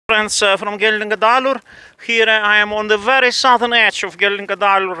friends from Geldingadalur. Here I am on the very southern edge of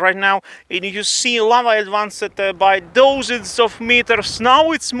Geldingadalur right now, and you see lava advanced by dozens of meters.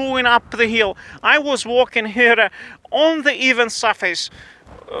 Now it's moving up the hill. I was walking here on the even surface,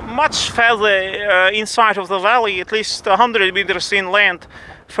 much further inside of the valley, at least 100 meters inland,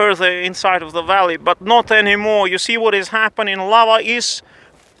 further inside of the valley, but not anymore. You see what is happening? Lava is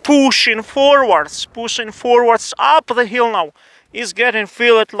pushing forwards up the hill now. Is getting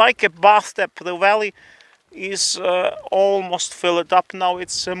filled like a bathtub. The valley is almost filled up now.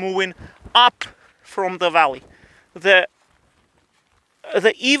 It's moving up from the valley. The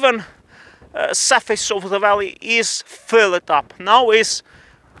even surface of the valley is filled up. Now is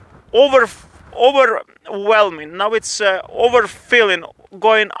overwhelming. Now it's overfilling,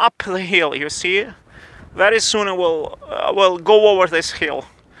 going up the hill. You see, very soon it will go over this hill.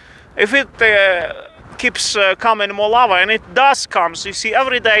 If it keeps coming more lava, and it does come, so you see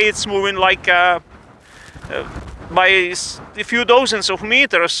every day it's moving like by a few dozens of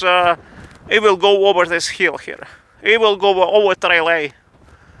meters. It will go over this hill here. It will go over Trail A,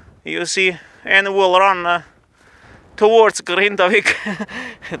 you see, and it will run towards Grindavik.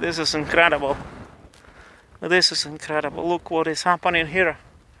 This is incredible. This is incredible. Look what is happening here.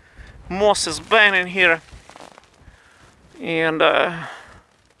 Moss is burning here, and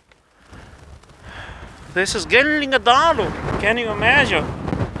this is Geldingadalur. Can you imagine?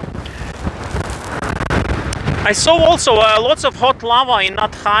 I saw also lots of hot lava in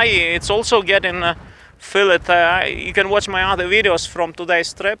Nátthagi. It's also getting filled. You can watch my other videos from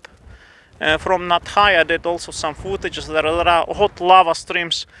today's trip. From Nátthagi, I did also some footage. There are hot lava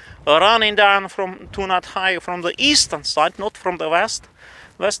streams running down to Nátthagi from the eastern side, not from the west.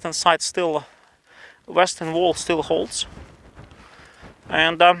 Western side still, western wall still holds.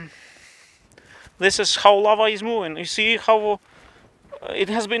 And this is how lava is moving. You see how it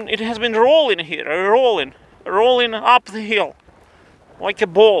has been rolling here, rolling up the hill like a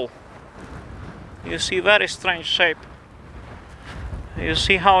ball. You see, very strange shape. You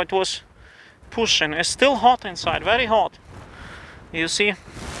see how it was pushing. It's still hot inside, very hot. You see,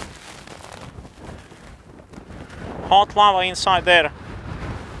 hot lava inside there.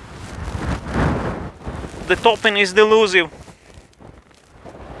 The topping is delusive.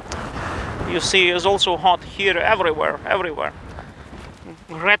 You see, it's also hot here, everywhere.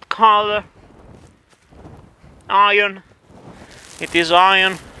 Red color, iron. It is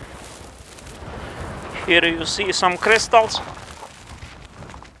iron. Here you see some crystals.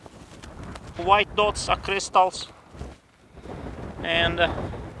 White dots are crystals, and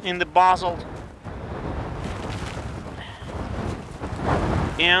in the basalt.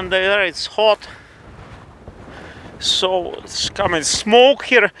 And there it's hot. So it's coming smoke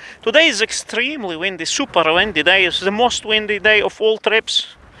here. Today is extremely windy, super windy day. It's the most windy day of all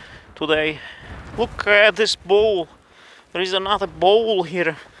trips today. Look at this bowl. There is another bowl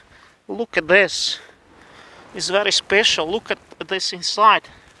here. Look at this. It's very special. Look at this inside.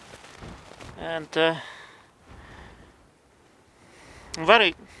 And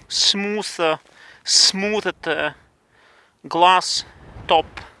very smoothed glass top.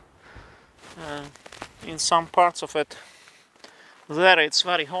 In some parts of it. There it's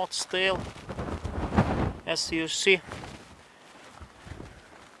very hot still, as you see,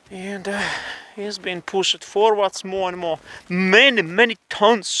 and it's been pushed forwards more and more. Many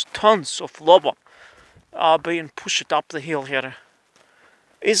tons of lava are being pushed up the hill here.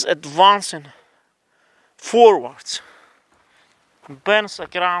 It's advancing forwards, burns the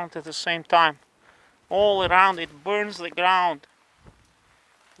ground at the same time. All around it burns the ground.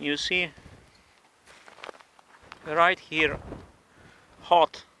 You see, right here,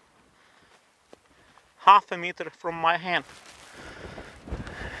 hot, half a meter from my hand.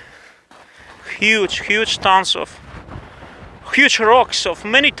 Huge tons of, huge rocks of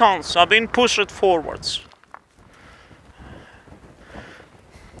many tons are being pushed forwards.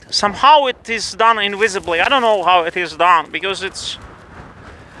 Somehow it is done invisibly. I don't know how it is done, because it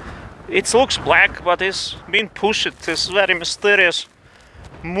looks black, but it's being pushed. It's very mysterious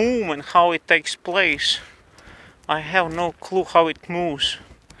movement, how it takes place. I have no clue how it moves.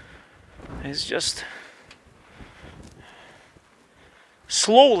 It's just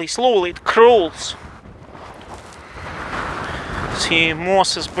slowly it crawls. See,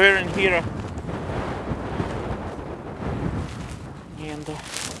 moss is burning here.